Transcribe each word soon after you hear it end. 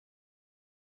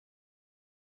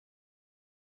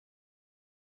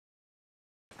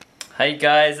Hey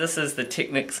guys, this is the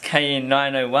Technics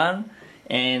KN901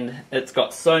 and it's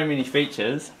got so many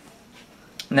features.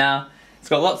 Now, it's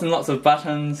got lots and lots of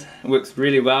buttons, it works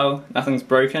really well, nothing's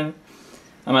broken.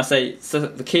 I must say, so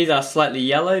the keys are slightly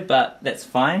yellow, but that's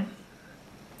fine.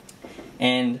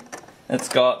 And it's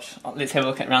got, let's have a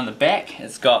look around the back,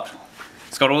 it's got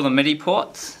all the MIDI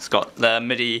ports, it's got the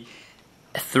MIDI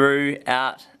through,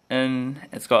 out, in,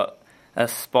 it's got a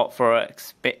spot for an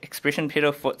expression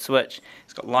pedal, foot switch,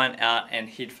 it's got line out and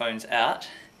headphones out,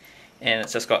 and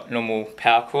it's just got normal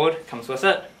power cord, comes with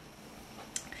it.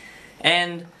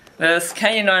 And this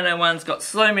KN901's got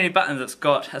so many buttons. It's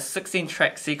got a 16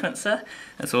 track sequencer,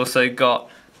 it's also got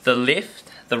the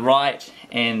left, the right,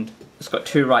 and it's got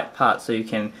two right parts so you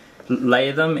can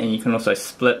layer them, and you can also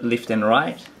split left and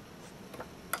right.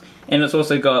 And it's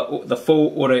also got the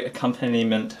full auto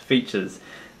accompaniment features.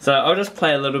 So I'll just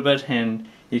play a little bit and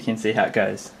you can see how it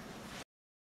goes.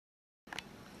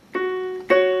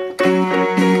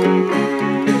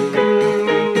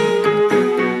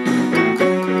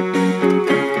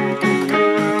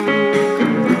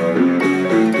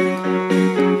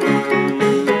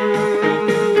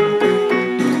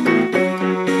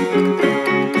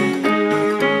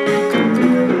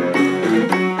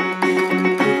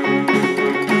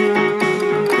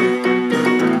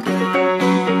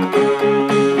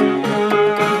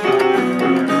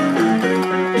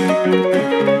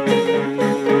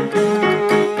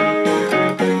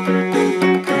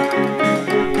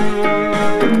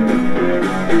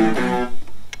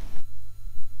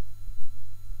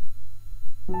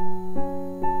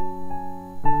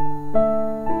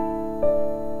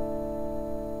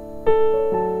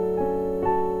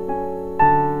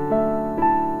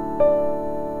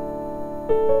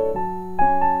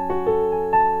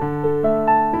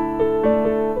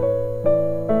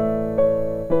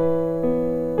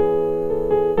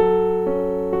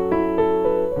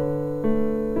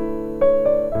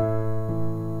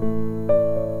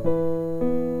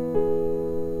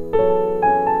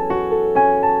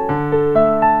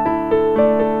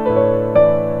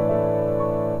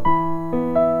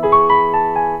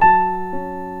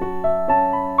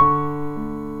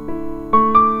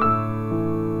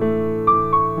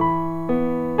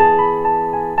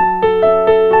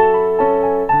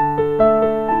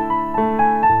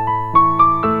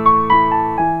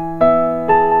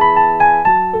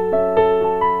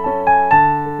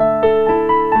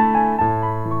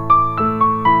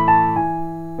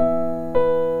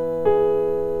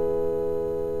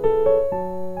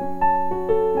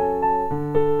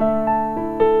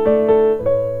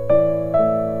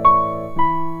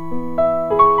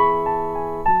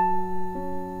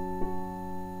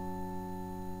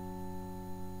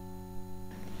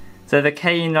 So the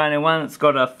KN901, it's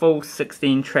got a full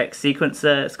 16 track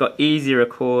sequencer, it's got easy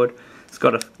record, it's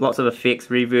got lots of effects,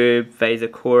 reverb, phaser,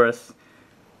 chorus,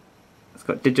 it's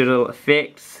got digital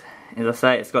effects, as I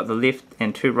say it's got the left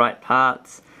and two right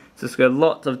parts, so it's got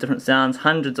lots of different sounds,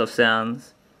 hundreds of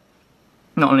sounds.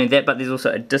 Not only that, but there's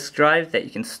also a disk drive that you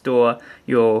can store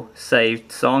your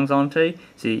saved songs onto,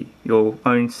 so your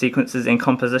own sequences and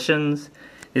compositions.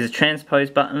 There's a transpose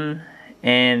button,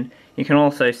 and you can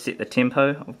also set the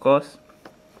tempo, of course.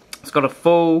 It's got an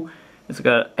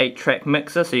 8-track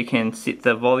mixer, so you can set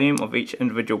the volume of each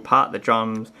individual part, the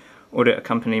drums, auto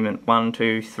accompaniment 1,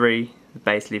 2, 3, the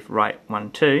bass left, right,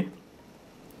 1, 2.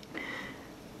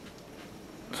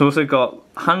 It's also got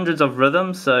hundreds of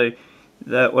rhythms, so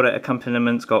the auto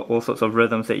accompaniment has got all sorts of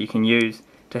rhythms that you can use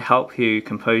to help you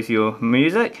compose your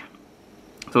music.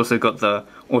 It's also got the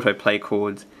auto play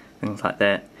chords, things like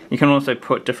that. You can also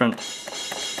put different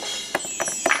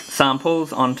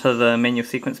samples onto the manual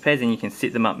sequence pads and you can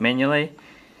set them up manually.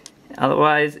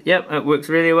 Otherwise, yep, it works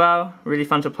really well, really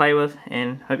fun to play with,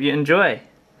 and hope you enjoy.